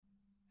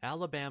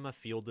Alabama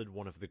fielded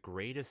one of the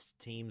greatest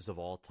teams of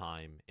all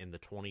time in the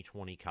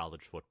 2020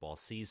 college football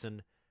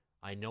season.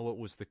 I know it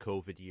was the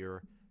COVID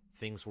year.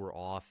 Things were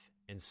off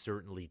and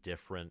certainly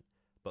different,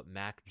 but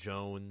Mac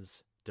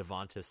Jones,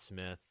 Devonta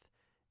Smith,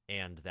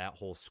 and that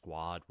whole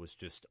squad was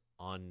just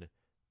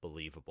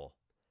unbelievable.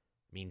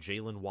 I mean,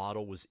 Jalen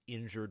Waddle was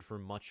injured for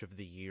much of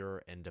the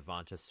year, and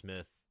Devonta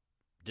Smith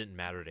didn't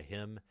matter to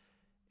him,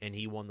 and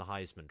he won the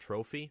Heisman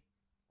Trophy.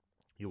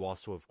 You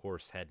also, of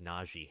course, had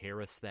Najee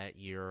Harris that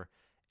year,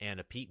 and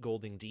a Pete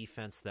Golding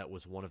defense that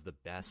was one of the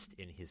best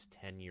in his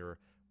tenure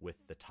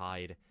with the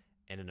Tide,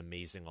 and an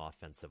amazing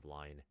offensive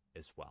line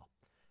as well.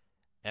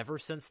 Ever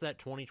since that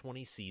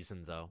 2020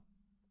 season, though,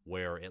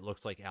 where it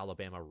looked like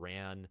Alabama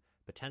ran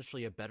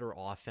potentially a better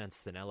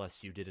offense than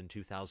LSU did in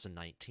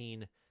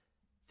 2019,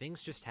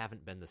 things just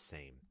haven't been the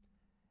same.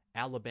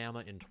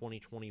 Alabama in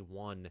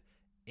 2021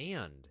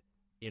 and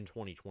in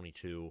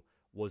 2022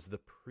 was the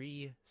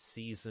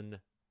preseason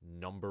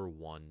number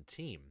one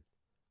team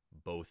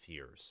both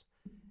years.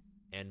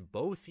 And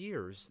both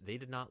years, they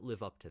did not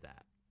live up to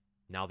that.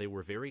 Now, they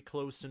were very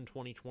close in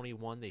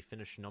 2021. They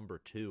finished number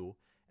 2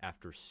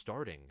 after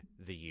starting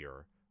the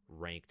year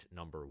ranked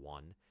number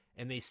 1.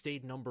 And they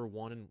stayed number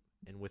 1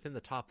 and within the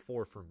top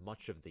 4 for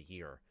much of the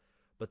year.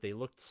 But they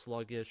looked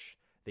sluggish.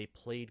 They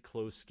played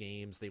close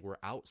games. They were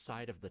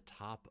outside of the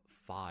top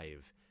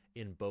 5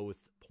 in both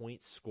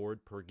points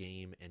scored per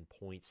game and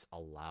points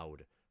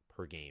allowed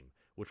per game,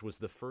 which was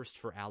the first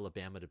for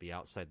Alabama to be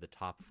outside the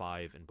top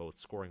 5 in both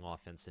scoring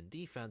offense and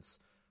defense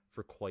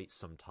for quite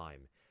some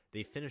time.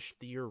 They finished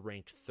the year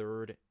ranked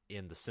 3rd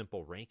in the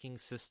simple ranking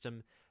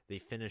system. They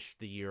finished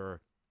the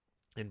year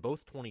in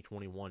both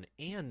 2021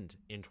 and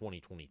in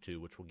 2022,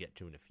 which we'll get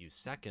to in a few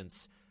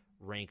seconds,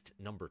 ranked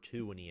number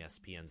 2 in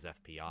ESPN's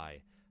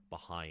FPI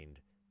behind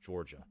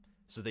Georgia.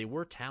 So they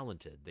were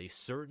talented. They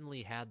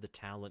certainly had the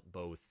talent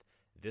both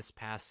this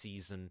past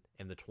season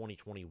and the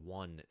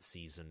 2021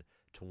 season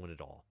to win it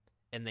all.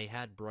 And they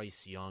had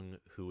Bryce Young,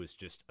 who is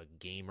just a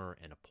gamer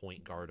and a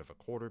point guard of a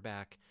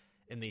quarterback,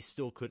 and they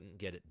still couldn't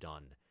get it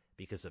done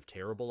because of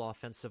terrible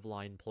offensive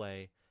line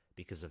play,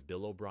 because of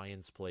Bill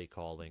O'Brien's play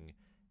calling,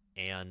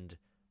 and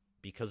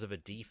because of a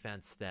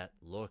defense that,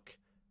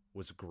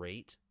 was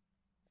great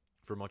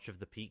for much of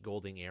the Pete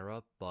Golding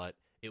era, but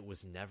it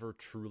was never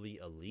truly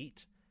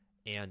elite,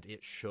 and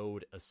it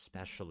showed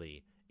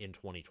especially in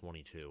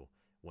 2022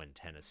 when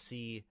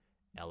Tennessee,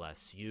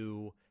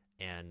 LSU,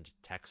 and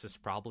Texas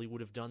probably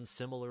would have done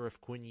similar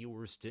if Quinn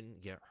Ewers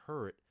didn't get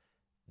hurt,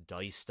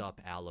 diced up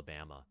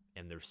Alabama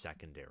and their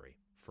secondary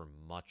for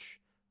much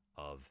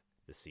of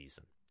the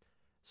season.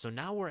 So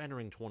now we're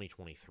entering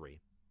 2023.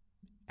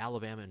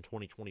 Alabama in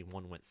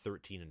 2021 went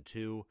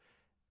 13-2.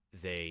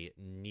 They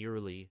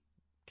nearly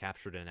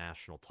captured a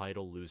national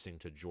title, losing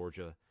to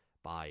Georgia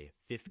by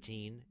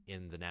 15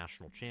 in the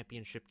national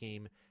championship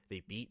game.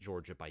 They beat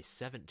Georgia by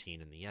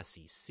 17 in the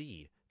SEC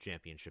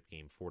championship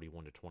game,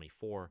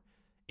 41-24.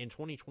 In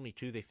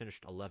 2022, they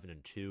finished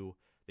 11-2.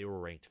 They were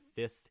ranked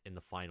 5th in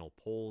the final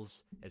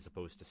polls as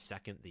opposed to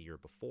 2nd the year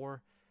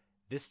before.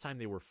 This time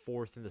they were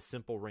 4th in the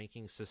simple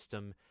ranking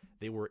system.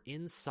 They were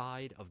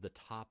inside of the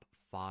top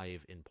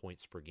 5 in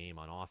points per game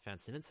on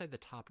offense and inside the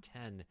top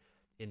 10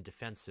 in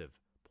defensive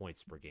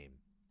points per game.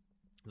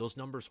 Those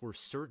numbers were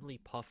certainly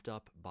puffed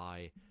up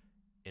by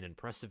an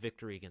impressive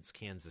victory against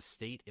Kansas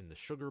State in the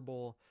Sugar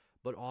Bowl,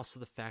 but also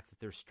the fact that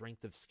their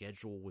strength of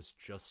schedule was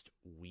just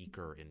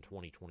weaker in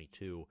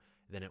 2022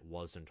 than it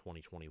was in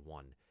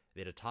 2021.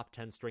 They had a top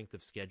 10 strength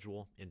of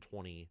schedule in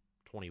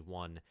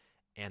 2021,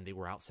 and they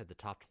were outside the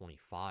top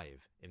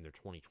 25 in their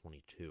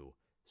 2022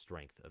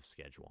 strength of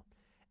schedule.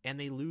 And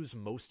they lose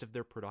most of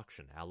their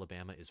production.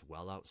 Alabama is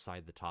well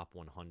outside the top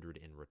 100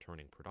 in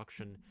returning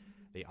production.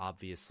 They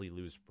obviously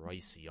lose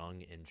Bryce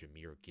Young and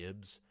Jahmyr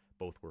Gibbs.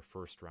 Both were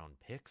first-round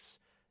picks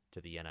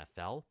to the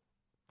NFL.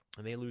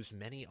 And they lose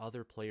many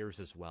other players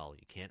as well.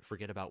 You can't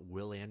forget about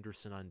Will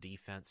Anderson on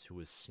defense, who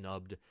was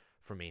snubbed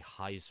from a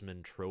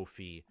Heisman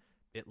Trophy,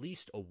 at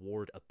least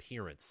award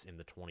appearance in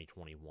the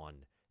 2021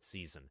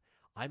 season.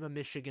 I'm a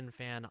Michigan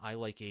fan. I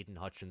like Aiden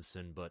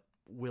Hutchinson, but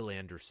Will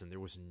Anderson, there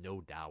was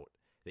no doubt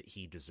that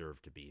he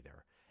deserved to be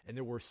there. And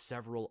there were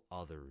several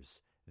others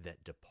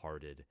that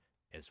departed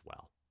as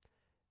well.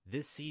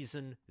 This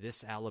season,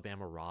 this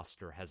Alabama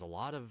roster has a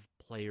lot of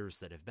players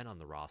that have been on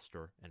the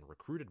roster and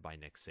recruited by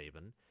Nick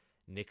Saban.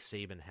 Nick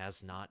Saban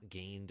has not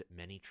gained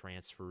many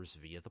transfers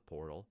via the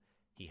portal.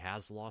 He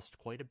has lost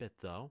quite a bit,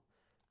 though.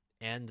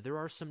 And there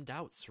are some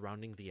doubts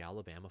surrounding the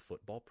Alabama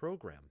football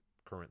program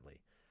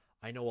currently.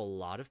 I know a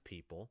lot of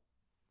people,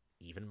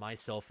 even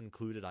myself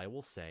included, I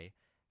will say,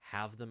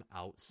 have them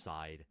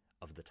outside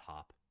of the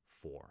top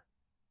 4.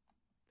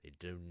 They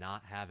do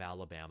not have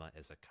Alabama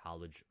as a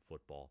college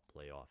football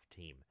playoff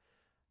team.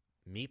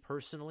 Me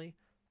personally,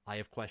 I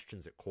have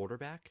questions at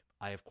quarterback.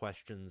 I have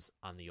questions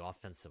on the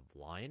offensive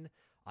line.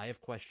 I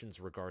have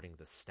questions regarding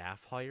the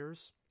staff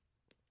hires,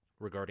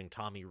 regarding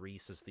Tommy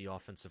Rees as the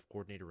offensive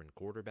coordinator and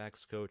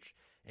quarterbacks coach,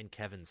 and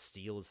Kevin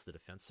Steele as the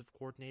defensive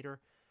coordinator.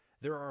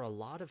 There are a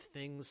lot of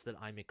things that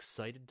I'm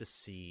excited to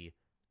see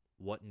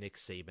what Nick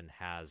Saban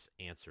has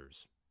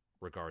answers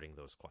regarding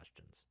those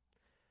questions.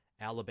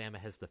 Alabama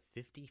has the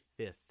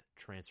 55th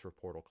transfer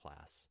portal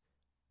class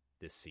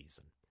this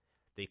season.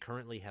 They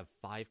currently have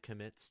 5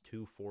 commits,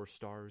 2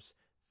 4-stars,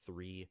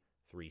 3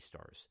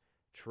 3-stars.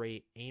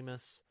 Trey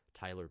Amos,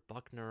 Tyler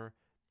Buckner,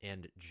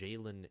 and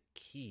Jalen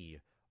Key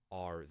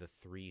are the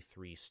 3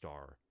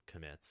 3-star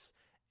commits.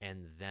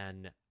 And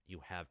then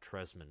you have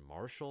Tresman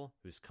Marshall,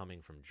 who's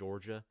coming from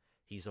Georgia.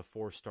 He's a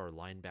 4-star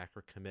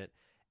linebacker commit.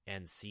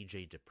 And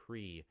C.J.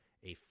 Dupree,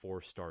 a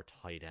 4-star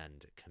tight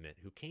end commit,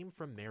 who came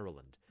from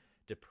Maryland.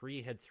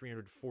 Dupree had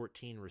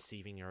 314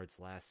 receiving yards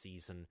last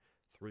season,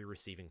 3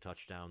 receiving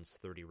touchdowns,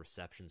 30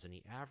 receptions, and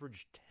he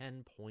averaged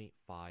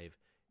 10.5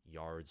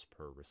 yards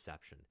per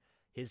reception.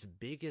 His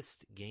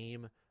biggest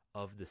game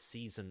of the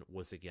season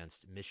was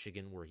against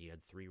Michigan, where he had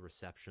 3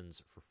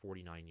 receptions for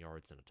 49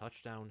 yards and a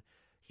touchdown.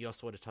 He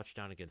also had a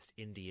touchdown against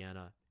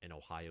Indiana and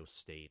Ohio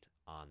State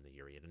on the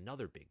year. He had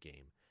another big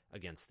game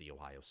against the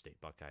Ohio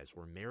State Buckeyes,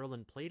 where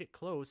Maryland played it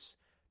close,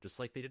 just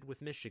like they did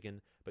with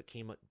Michigan, but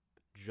came up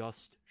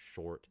just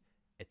short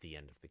at the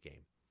end of the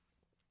game.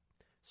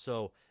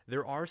 So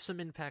there are some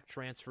impact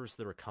transfers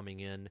that are coming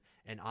in,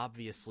 and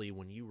obviously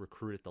when you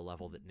recruit at the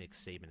level that Nick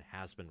Saban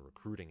has been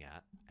recruiting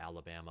at,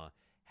 Alabama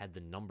had the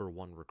number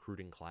 1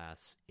 recruiting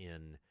class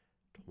in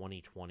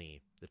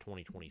 2020, the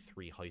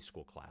 2023 high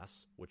school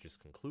class, which is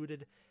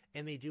concluded,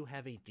 and they do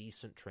have a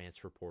decent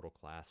transfer portal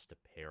class to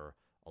pair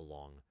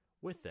along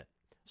with it.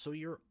 So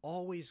you're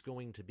always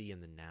going to be in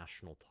the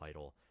national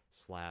title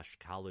 /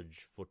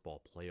 college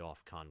football playoff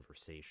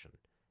conversation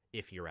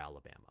if you're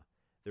Alabama.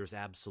 There's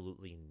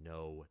absolutely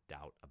no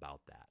doubt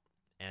about that.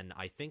 And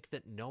I think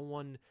that no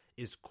one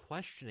is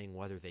questioning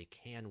whether they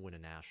can win a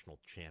national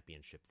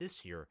championship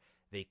this year.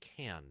 They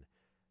can.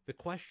 The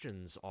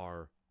questions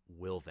are,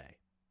 will they?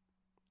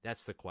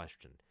 That's the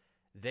question.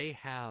 They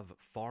have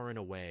far and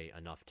away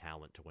enough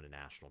talent to win a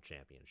national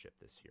championship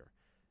this year.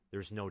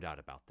 There's no doubt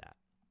about that.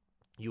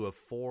 You have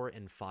 4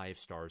 and 5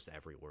 stars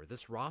everywhere.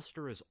 This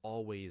roster is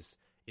always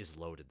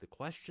loaded. The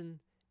question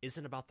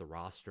isn't about the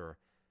roster.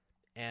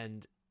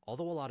 And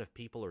although a lot of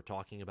people are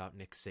talking about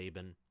Nick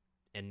Saban,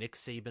 and Nick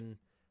Saban,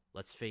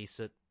 let's face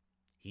it,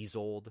 he's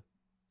old.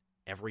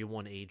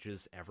 Everyone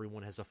ages.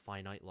 Everyone has a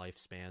finite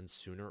lifespan.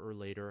 Sooner or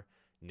later,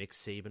 Nick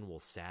Saban will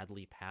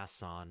sadly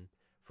pass on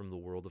from the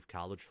world of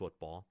college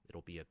football.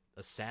 It'll be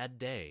a sad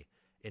day,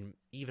 in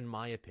even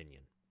my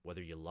opinion,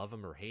 whether you love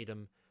him or hate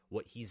him.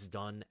 What he's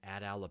done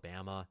at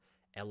Alabama,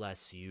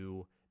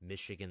 LSU,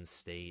 Michigan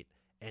State,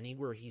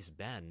 anywhere he's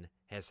been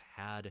has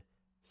had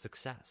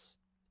success,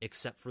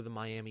 except for the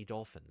Miami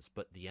Dolphins.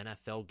 But the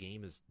NFL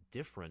game is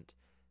different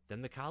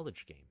than the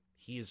college game.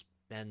 He has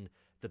been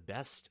the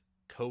best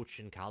coach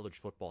in college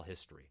football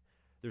history.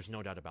 There's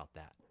no doubt about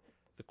that.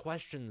 The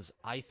questions,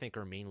 I think,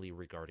 are mainly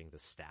regarding the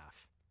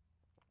staff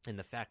and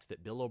the fact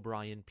that Bill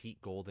O'Brien,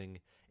 Pete Golding,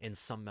 and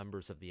some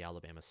members of the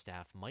Alabama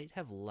staff might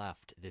have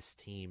left this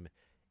team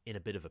in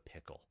a bit of a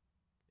pickle,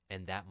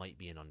 and that might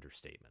be an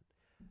understatement.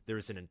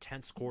 There's an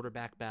intense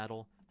quarterback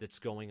battle that's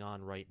going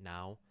on right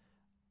now.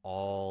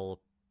 All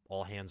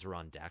hands are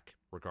on deck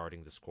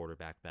regarding this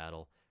quarterback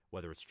battle,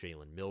 whether it's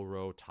Jalen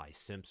Milroe, Ty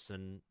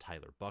Simpson,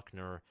 Tyler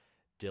Buckner,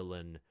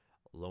 Dylan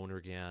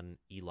Lonergan,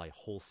 Eli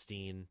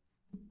Holstein.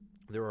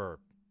 There are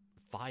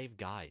 5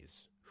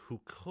 guys who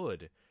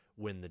could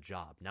win the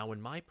job. Now,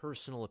 in my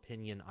personal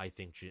opinion, I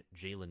think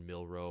Jalen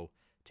Milroe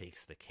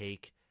takes the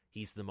cake.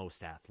 He's the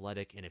most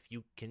athletic, and if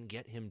you can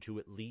get him to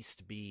at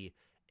least be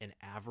an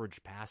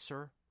average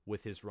passer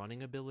with his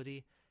running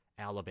ability,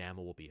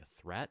 Alabama will be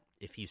a threat.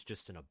 If he's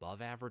just an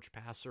above-average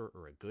passer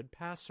or a good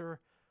passer,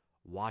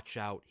 watch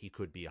out. He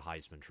could be a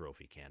Heisman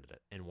Trophy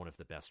candidate and one of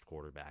the best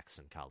quarterbacks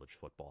in college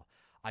football.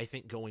 I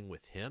think going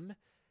with him,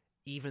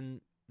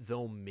 even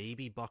though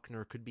maybe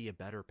Buckner could be a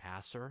better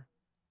passer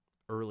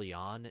early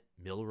on,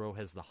 Milroe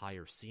has the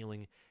higher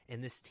ceiling,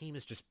 and this team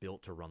is just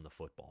built to run the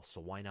football. So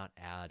why not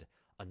add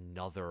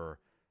another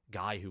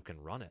guy who can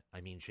run it?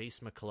 I mean,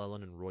 Chase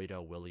McClellan and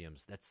Roydell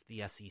Williams, that's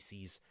the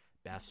SEC's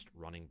best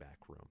running back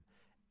room.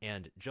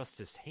 And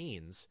Justice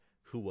Haynes,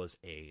 who was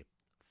a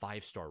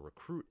 5-star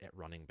recruit at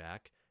running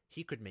back,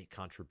 he could make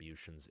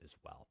contributions as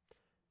well.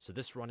 So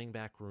this running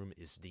back room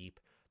is deep.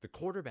 The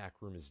quarterback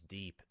room is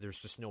deep. There's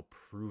just no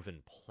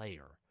proven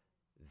player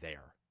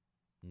there.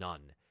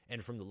 None.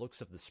 And from the looks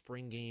of the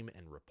spring game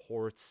and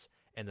reports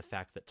and the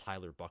fact that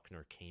Tyler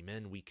Buckner came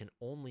in, we can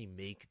only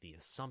make the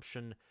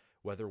assumption,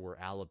 whether we're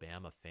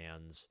Alabama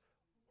fans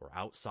or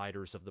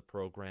outsiders of the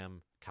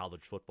program,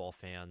 college football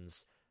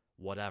fans,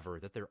 whatever,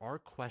 that there are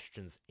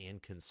questions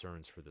and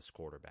concerns for this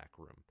quarterback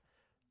room.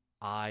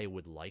 I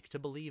would like to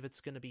believe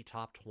it's going to be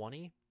top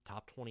 20,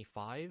 top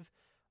 25,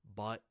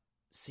 but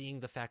seeing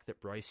the fact that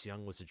Bryce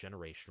Young was a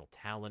generational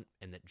talent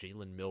and that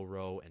Jalen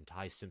Milroe and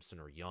Ty Simpson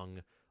are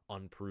young,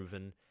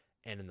 unproven,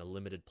 and in the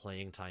limited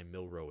playing time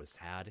Milroe has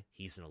had,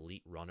 he's an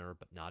elite runner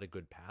but not a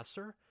good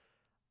passer,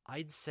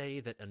 I'd say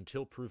that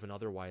until proven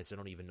otherwise, I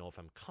don't even know if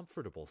I'm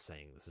comfortable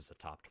saying this is a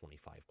top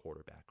 25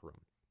 quarterback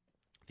room.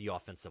 The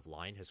offensive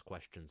line has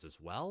questions as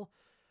well,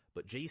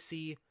 but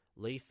J.C.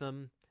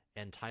 Latham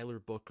and Tyler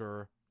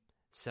Booker.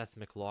 Seth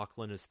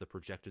McLaughlin is the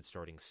projected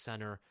starting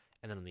center.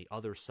 And then on the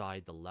other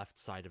side, the left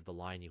side of the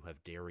line, you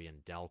have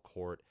Darian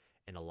Delcourt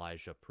and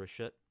Elijah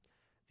Pritchett.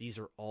 These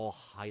are all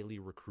highly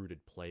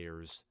recruited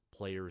players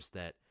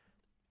that,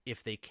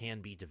 if they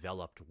can be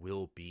developed,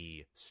 will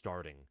be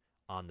starting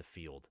on the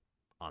field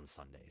on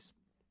Sundays.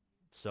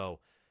 So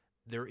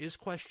there is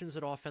questions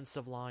at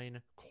offensive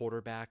line,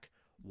 quarterback,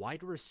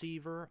 wide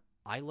receiver.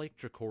 I like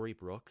Ja'Cory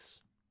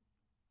Brooks.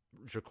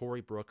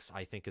 Ja'Cory Brooks,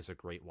 I think, is a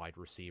great wide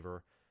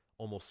receiver.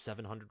 Almost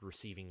 700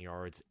 receiving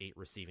yards, 8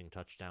 receiving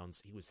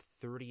touchdowns. He was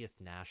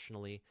 30th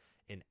nationally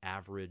in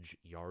average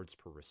yards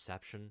per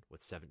reception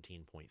with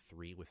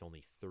 17.3 with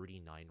only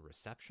 39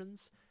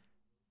 receptions.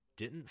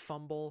 Didn't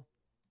fumble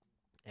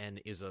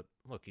and he's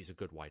a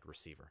good wide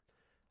receiver.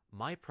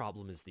 My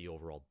problem is the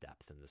overall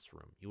depth in this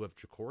room. You have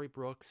Ja'Cory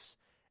Brooks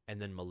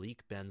and then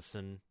Malik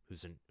Benson,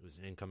 who's an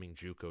incoming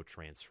JUCO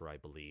transfer, I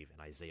believe,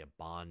 and Isaiah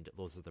Bond.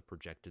 Those are the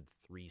projected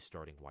 3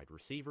 starting wide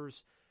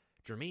receivers.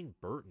 Jermaine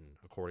Burton,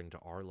 according to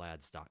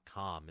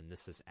ourlads.com, and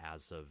this is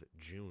as of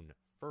June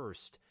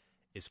 1st,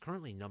 is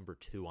currently number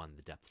 2 on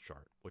the depth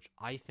chart, which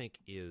I think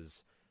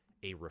is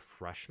a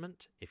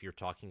refreshment if you're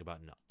talking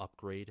about an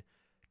upgrade.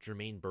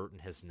 Jermaine Burton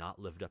has not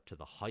lived up to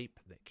the hype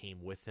that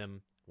came with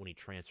him when he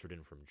transferred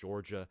in from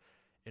Georgia,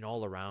 and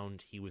all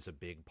around, he was a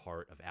big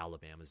part of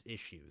Alabama's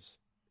issues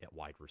at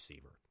wide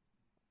receiver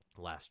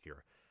last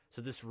year.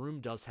 So this room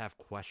does have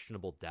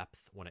questionable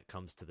depth when it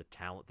comes to the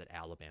talent that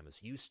Alabama's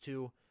used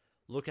to.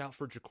 Look out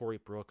for Ja'Cory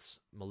Brooks.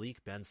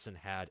 Malik Benson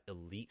had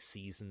elite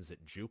seasons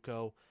at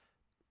JUCO.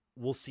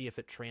 We'll see if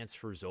it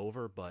transfers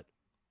over, but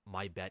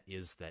my bet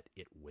is that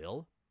it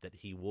will, that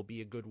he will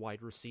be a good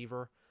wide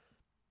receiver.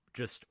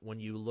 Just when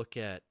you look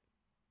at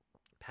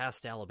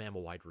past Alabama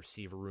wide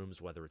receiver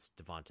rooms, whether it's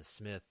Devonta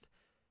Smith,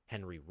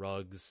 Henry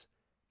Ruggs,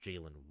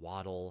 Jalen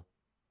Waddle,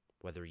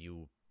 whether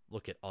you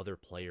look at other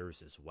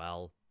players as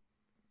well,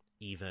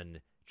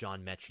 even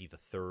John Mechie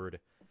III,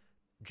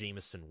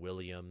 Jameson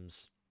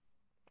Williams,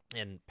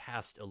 and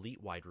past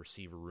elite wide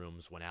receiver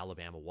rooms when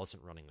Alabama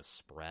wasn't running a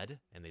spread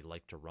and they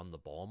like to run the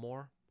ball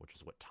more, which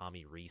is what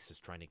Tommy Rees is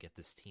trying to get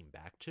this team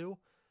back to.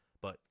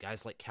 But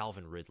guys like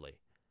Calvin Ridley,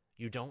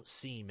 you don't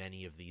see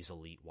many of these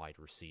elite wide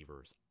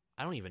receivers.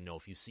 I don't even know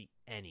if you see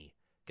any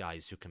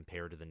guys who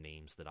compare to the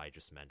names that I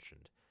just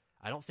mentioned.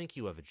 I don't think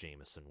you have a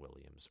Jameson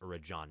Williams or a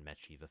John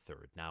Mechie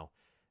III. Now,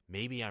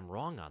 maybe I'm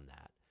wrong on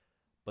that,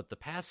 but the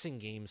passing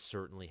game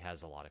certainly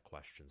has a lot of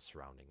questions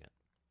surrounding it.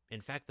 In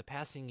fact, the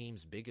passing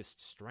game's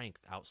biggest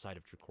strength outside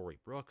of Ja'Cory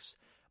Brooks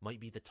might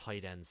be the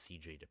tight end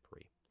C.J.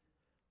 Dupree.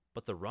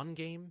 But the run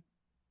game,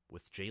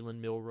 with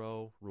Jalen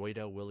Milroe,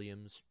 Roydell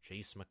Williams,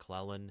 Chase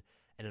McClellan,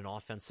 and an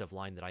offensive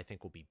line that I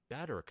think will be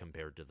better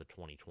compared to the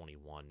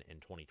 2021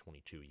 and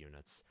 2022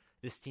 units,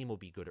 this team will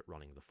be good at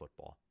running the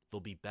football.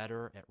 They'll be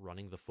better at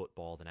running the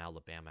football than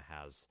Alabama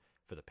has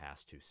for the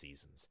past 2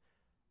 seasons.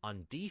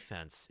 On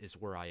defense is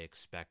where I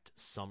expect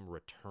some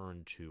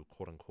return to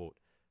quote-unquote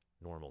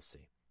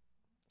normalcy.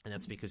 And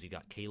that's because you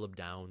got Caleb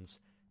Downs,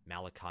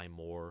 Malachi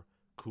Moore,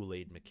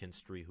 Kool-Aid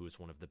McKinstry, who is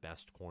one of the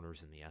best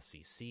corners in the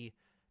SEC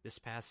this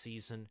past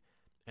season,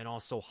 and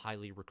also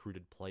highly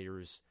recruited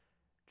players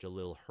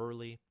Jalil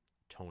Hurley,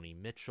 Tony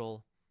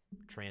Mitchell,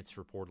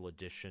 transfer portal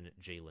addition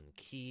Jalen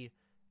Key,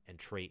 and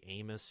Trey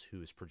Amos,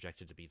 who is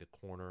projected to be the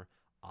corner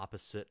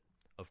opposite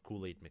of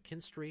Kool-Aid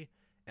McKinstry.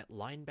 At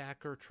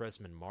linebacker,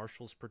 Tresman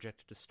Marshall's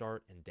projected to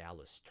start, and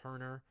Dallas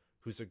Turner,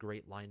 who's a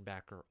great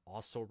linebacker,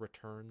 also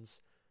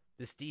returns.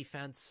 This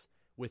defense,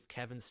 with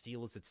Kevin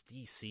Steele as its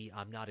DC,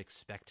 I'm not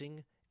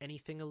expecting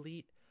anything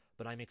elite,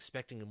 but I'm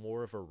expecting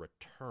more of a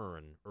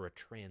return or a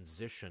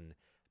transition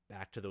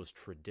back to those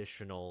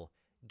traditional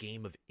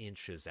game of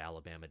inches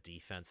Alabama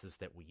defenses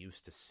that we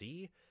used to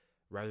see,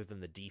 rather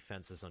than the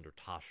defenses under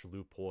Tosh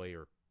Lupoy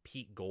or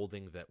Pete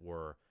Golding that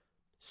were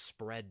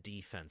spread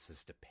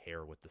defenses to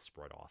pair with the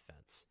spread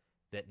offense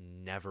that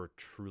never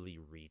truly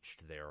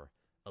reached their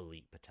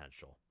elite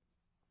potential.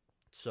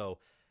 So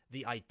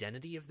the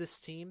identity of this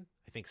team,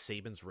 I think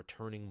Saban's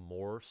returning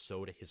more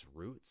so to his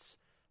roots,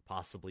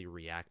 possibly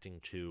reacting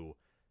to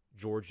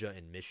Georgia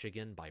and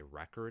Michigan by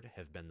record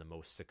have been the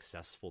most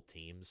successful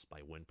teams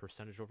by win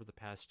percentage over the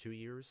past 2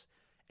 years.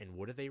 And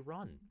what do they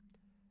run?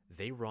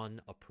 They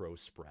run a pro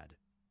spread.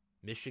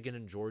 Michigan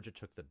and Georgia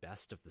took the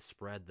best of the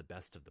spread, the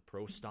best of the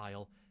pro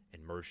style,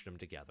 and merged them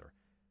together.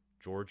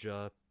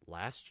 Georgia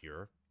last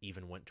year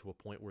even went to a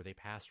point where they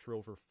passed for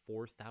over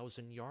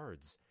 4,000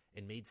 yards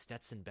and made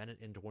Stetson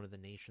Bennett into one of the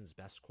nation's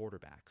best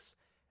quarterbacks,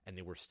 and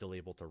they were still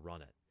able to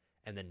run it.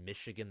 And then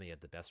Michigan, they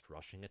had the best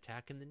rushing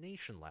attack in the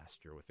nation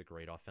last year with a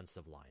great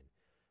offensive line.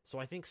 So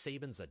I think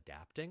Saban's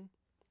adapting,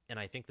 and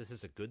I think this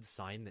is a good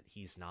sign that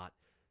he's not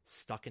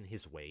stuck in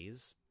his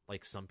ways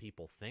like some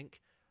people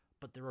think,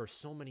 but there are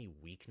so many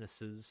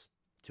weaknesses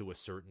to a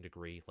certain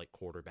degree, like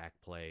quarterback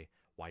play,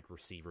 wide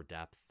receiver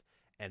depth,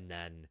 and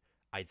then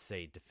I'd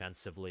say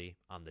defensively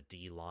on the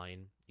D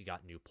line, you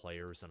got new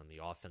players, and on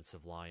the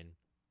offensive line,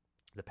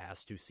 the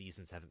past 2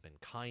 seasons haven't been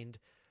kind.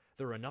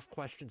 There are enough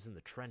questions in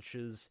the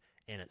trenches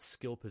and at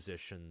skill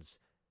positions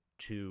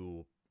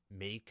to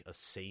make a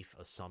safe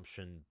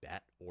assumption,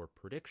 bet, or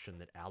prediction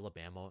that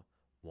Alabama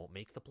won't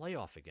make the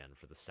playoff again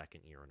for the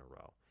second year in a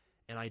row.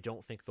 And I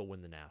don't think they'll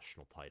win the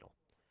national title.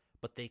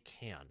 But they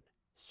can,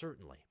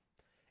 certainly.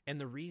 And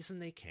the reason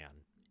they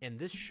can, and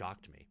this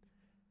shocked me,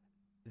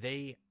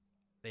 they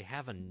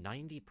have a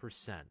 90%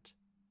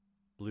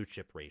 blue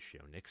chip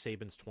ratio. Nick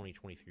Saban's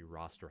 2023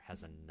 roster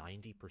has a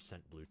 90%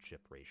 blue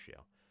chip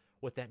ratio.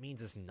 What that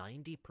means is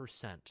 90%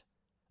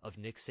 of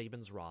Nick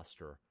Saban's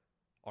roster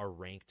are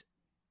ranked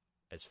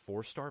as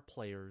 4-star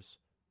players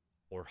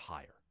or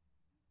higher,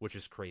 which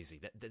is crazy.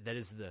 That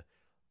is the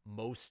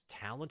most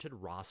talented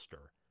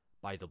roster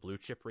by the blue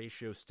chip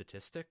ratio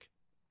statistic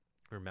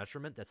or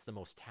measurement. That's the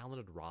most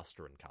talented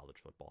roster in college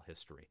football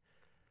history.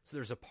 So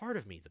there's a part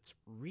of me that's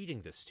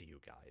reading this to you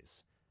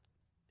guys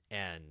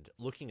and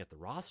looking at the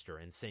roster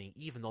and saying,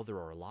 even though there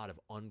are a lot of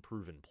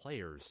unproven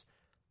players,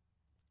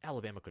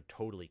 Alabama could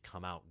totally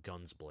come out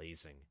guns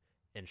blazing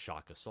and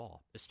shock us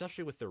all,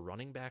 especially with their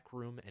running back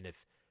room. And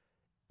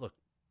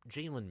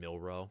Jalen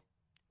Milroe,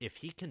 if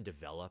he can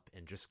develop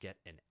and just get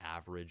an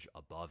average,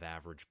 above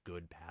average,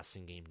 good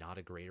passing game, not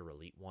a great or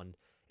elite one,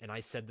 and I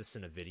said this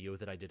in a video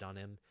that I did on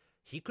him,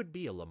 he could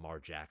be a Lamar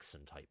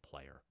Jackson type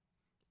player.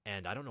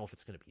 And I don't know if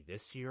it's going to be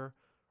this year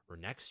or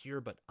next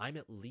year, but I'm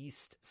at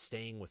least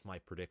staying with my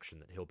prediction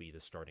that he'll be the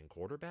starting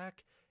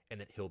quarterback and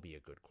that he'll be a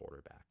good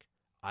quarterback.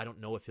 I don't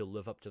know if he'll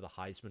live up to the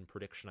Heisman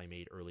prediction I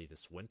made early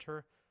this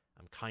winter.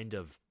 I'm kind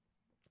of,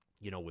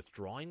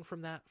 withdrawing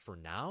from that for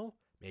now.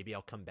 Maybe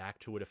I'll come back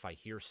to it if I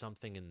hear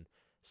something in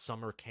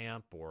summer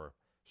camp or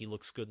he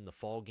looks good in the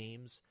fall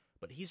games.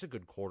 But he's a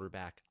good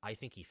quarterback. I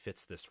think he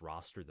fits this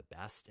roster the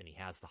best, and he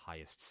has the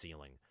highest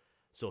ceiling.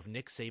 So if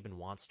Nick Saban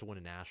wants to win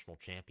a national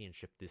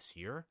championship this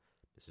year,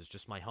 this is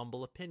just my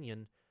humble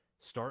opinion,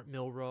 start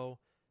Milroe,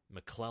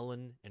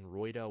 McClellan, and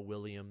Roydell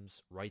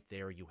Williams. Right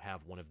there, you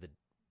have one of the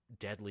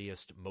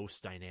deadliest,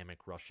 most dynamic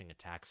rushing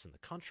attacks in the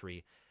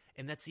country,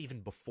 and that's even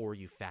before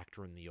you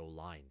factor in the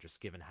O-line,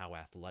 just given how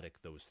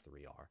athletic those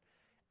three are.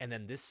 And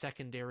then this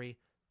secondary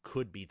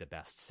could be the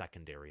best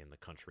secondary in the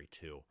country,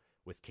 too,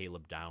 with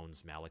Caleb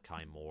Downs,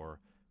 Malachi Moore,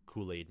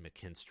 Kool-Aid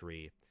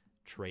McKinstry,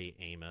 Trey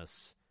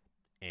Amos,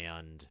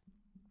 and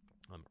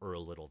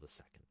Earl Little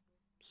II.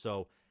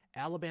 So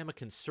Alabama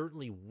can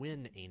certainly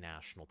win a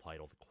national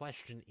title. The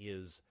question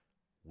is,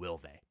 will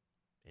they?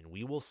 And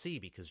we will see,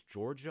 because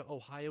Georgia,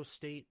 Ohio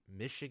State,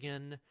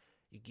 Michigan,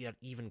 you get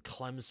even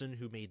Clemson,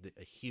 who made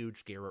a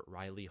huge Garrett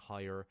Riley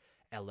hire,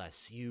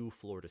 LSU,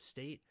 Florida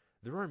State.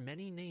 There are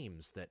many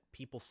names that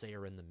people say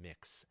are in the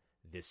mix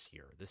this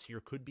year. This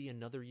year could be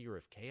another year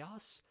of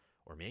chaos,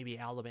 or maybe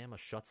Alabama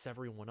shuts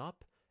everyone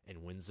up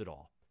and wins it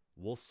all.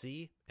 We'll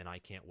see, and I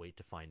can't wait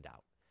to find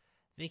out.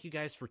 Thank you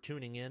guys for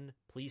tuning in.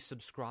 Please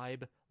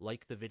subscribe,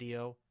 like the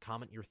video,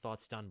 comment your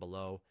thoughts down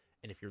below,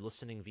 and if you're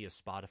listening via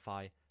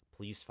Spotify,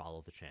 please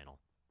follow the channel.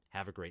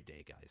 Have a great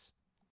day, guys.